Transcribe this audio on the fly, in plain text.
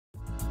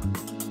Hi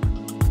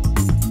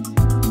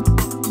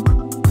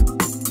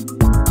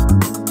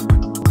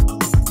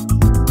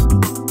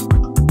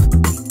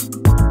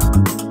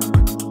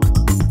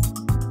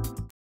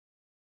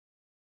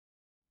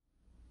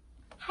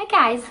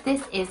guys,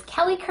 this is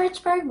Kelly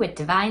Kirchberg with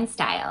Divine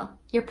Style,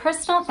 your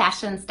personal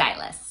fashion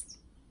stylist.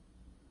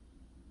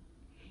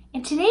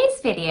 In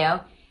today's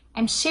video,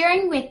 I'm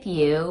sharing with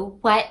you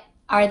what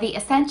are the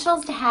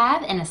essentials to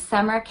have in a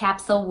summer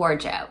capsule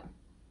wardrobe.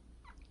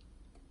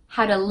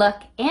 How to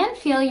look and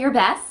feel your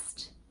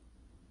best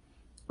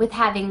with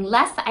having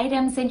less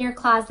items in your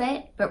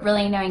closet, but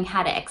really knowing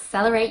how to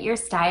accelerate your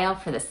style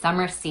for the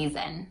summer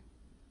season.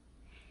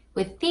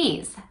 With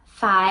these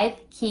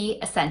 5 key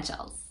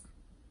essentials.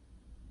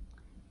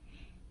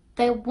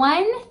 The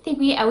one thing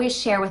we always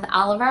share with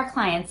all of our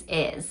clients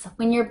is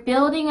when you're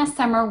building a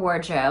summer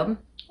wardrobe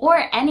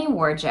or any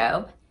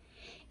wardrobe,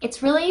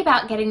 it's really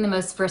about getting the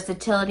most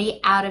versatility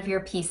out of your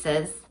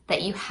pieces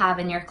that you have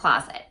in your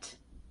closet.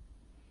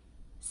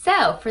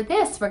 So for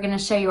this, we're going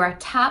to show you our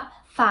top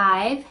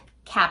 5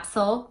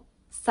 capsule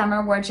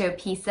summer wardrobe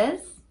pieces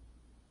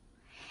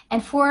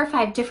and 4 or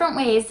 5 different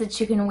ways that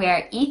you can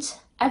wear each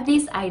of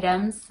these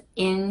items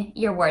in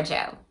your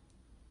wardrobe.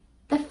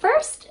 The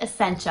first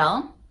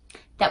essential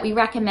that we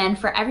recommend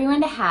for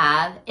everyone to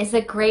have is a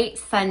great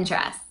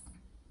sundress.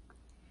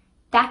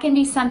 That can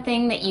be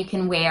something that you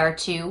can wear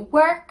to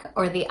work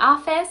or the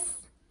office.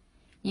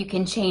 You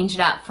can change it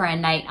up for a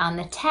night on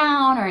the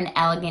town or an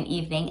elegant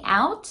evening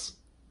out.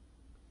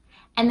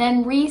 And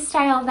then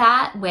restyle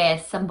that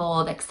with some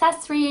bold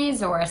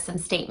accessories or some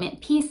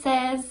statement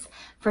pieces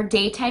for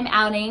daytime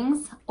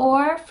outings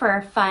or for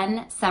a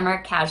fun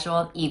summer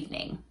casual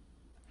evening.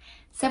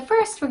 So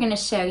first we're going to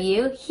show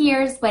you,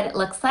 here's what it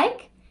looks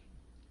like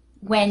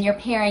when you're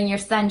pairing your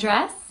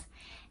sundress,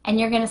 and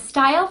you're going to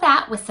style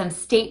that with some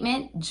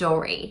statement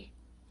jewelry,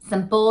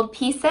 some bold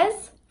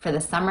pieces for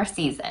the summer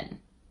season.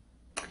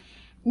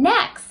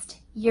 Next,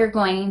 you're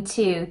going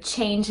to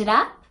change it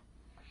up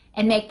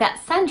and make that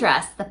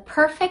sundress the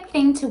perfect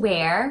thing to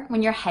wear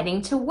when you're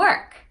heading to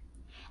work.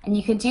 And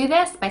you can do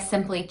this by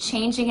simply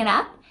changing it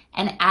up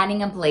and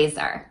adding a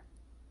blazer.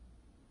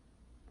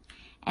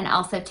 And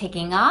also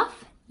taking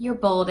off your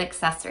bold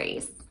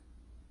accessories.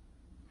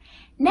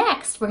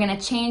 Next, we're going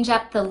to change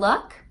up the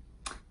look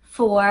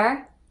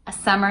for a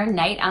summer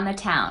night on the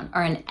town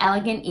or an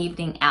elegant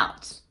evening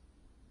out.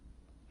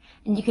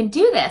 And you can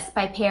do this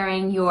by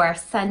pairing your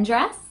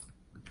sundress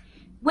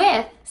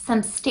with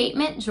some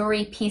statement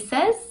jewelry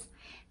pieces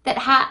that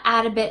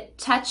add a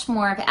touch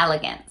more of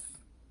elegance.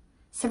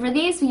 So for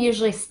these, we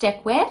usually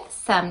stick with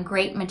some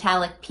great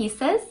metallic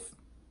pieces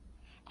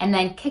and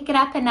then kick it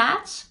up a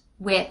notch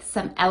with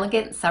some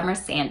elegant summer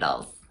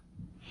sandals.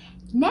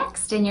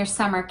 Next in your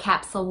summer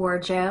capsule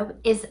wardrobe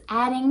is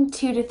adding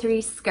 2 to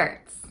 3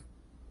 skirts.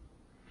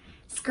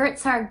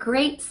 Skirts are a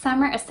great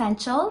summer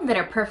essential that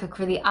are perfect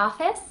for the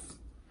office,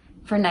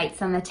 for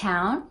nights on the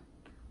town,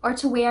 or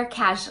to wear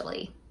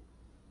casually.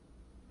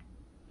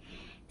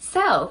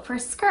 So for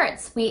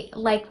skirts, we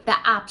like the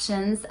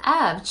options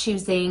of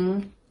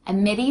choosing a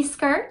midi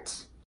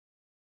skirt,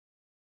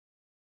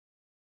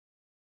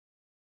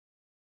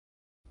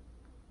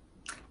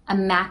 a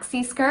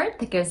maxi skirt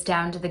that goes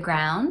down to the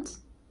ground,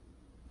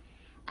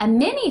 a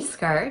mini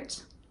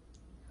skirt,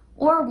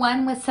 or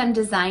one with some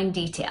design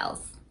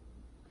details.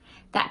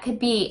 That could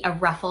be a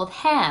ruffled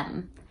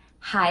hem,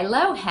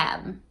 high-low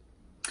hem,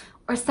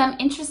 or some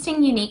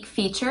interesting unique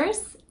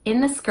features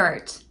in the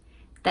skirt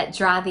that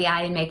draw the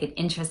eye and make it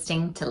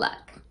interesting to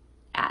look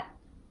at.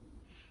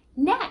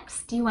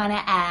 Next, you want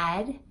to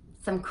add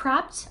some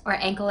cropped or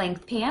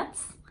ankle-length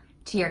pants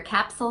to your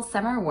capsule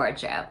summer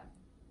wardrobe.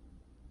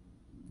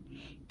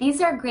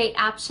 These are a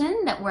great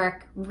option that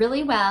work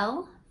really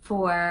well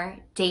for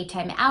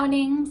daytime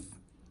outings,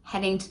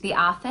 heading to the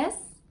office,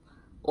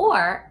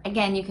 or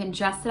again, you can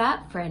dress it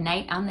up for a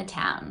night on the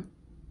town.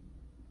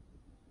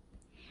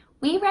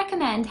 We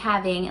recommend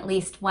having at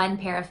least 1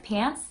 pair of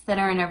pants that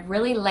are in a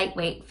really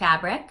lightweight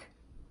fabric,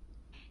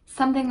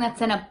 something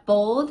that's in a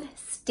bold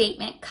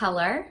statement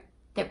color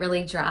that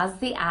really draws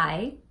the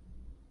eye,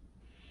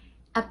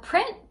 a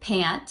print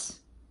pant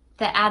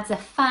that adds a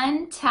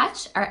fun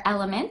touch or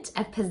element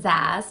of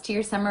pizzazz to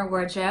your summer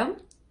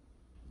wardrobe,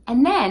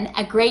 and then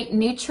a great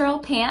neutral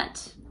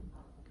pant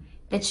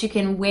that you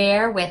can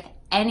wear with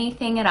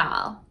anything at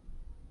all.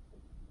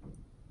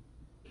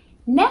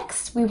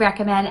 Next, we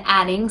recommend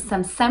adding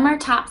some summer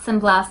tops and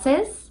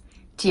blouses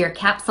to your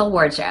capsule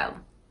wardrobe.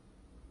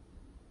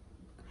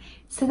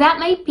 So that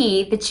might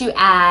be that you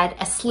add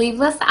a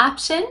sleeveless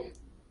option,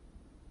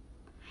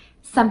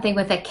 something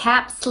with a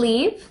cap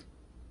sleeve,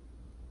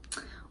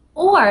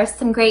 or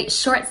some great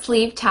short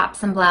sleeve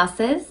tops and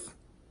blouses,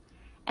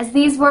 as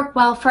these work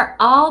well for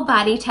all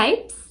body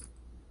types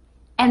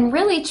and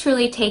really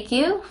truly take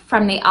you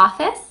from the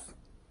office,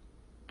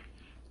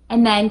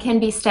 and then can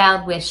be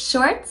styled with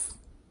shorts,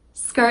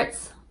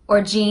 skirts,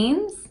 or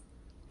jeans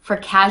for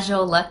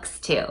casual looks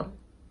too.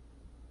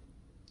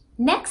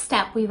 Next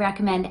up, we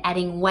recommend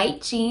adding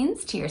white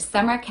jeans to your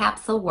summer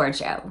capsule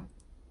wardrobe.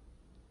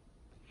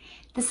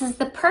 This is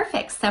the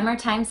perfect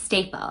summertime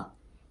staple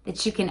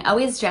that you can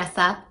always dress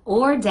up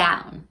or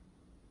down.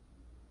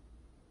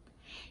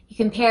 You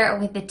can pair it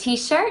with a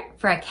t-shirt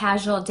for a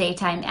casual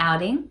daytime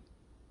outing.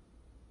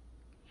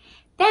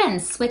 Then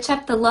switch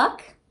up the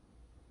look,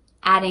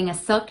 adding a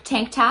silk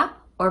tank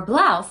top or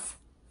blouse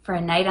for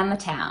a night on the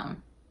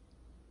town.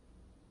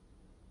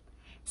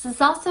 This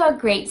is also a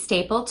great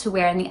staple to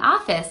wear in the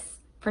office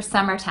for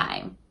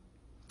summertime.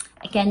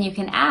 Again, you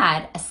can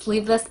add a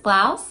sleeveless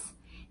blouse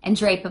and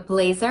drape a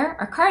blazer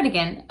or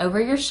cardigan over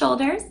your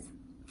shoulders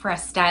for a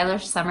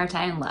stylish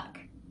summertime look.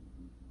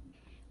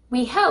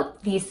 We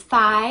hope these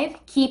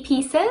 5 key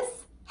pieces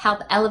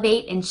help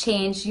elevate and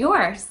change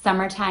your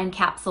summertime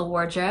capsule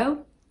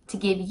wardrobe to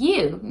give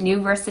you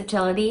new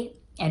versatility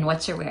in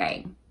what you're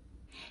wearing.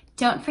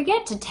 Don't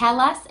forget to tell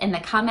us in the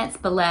comments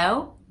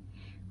below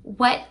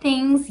what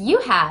things you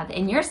have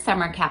in your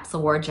summer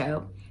capsule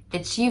wardrobe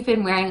that you've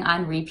been wearing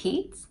on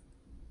repeat,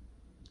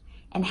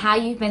 and how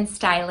you've been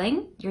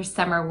styling your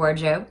summer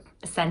wardrobe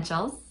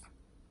essentials.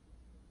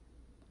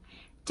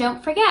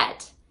 Don't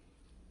forget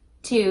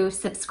to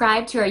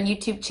subscribe to our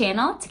YouTube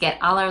channel to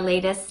get all our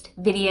latest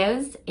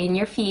videos in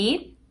your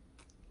feed,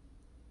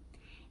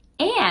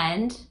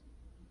 and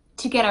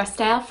to get our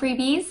style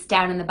freebies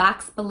down in the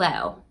box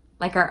below,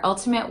 like our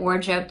ultimate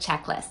wardrobe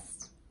checklist.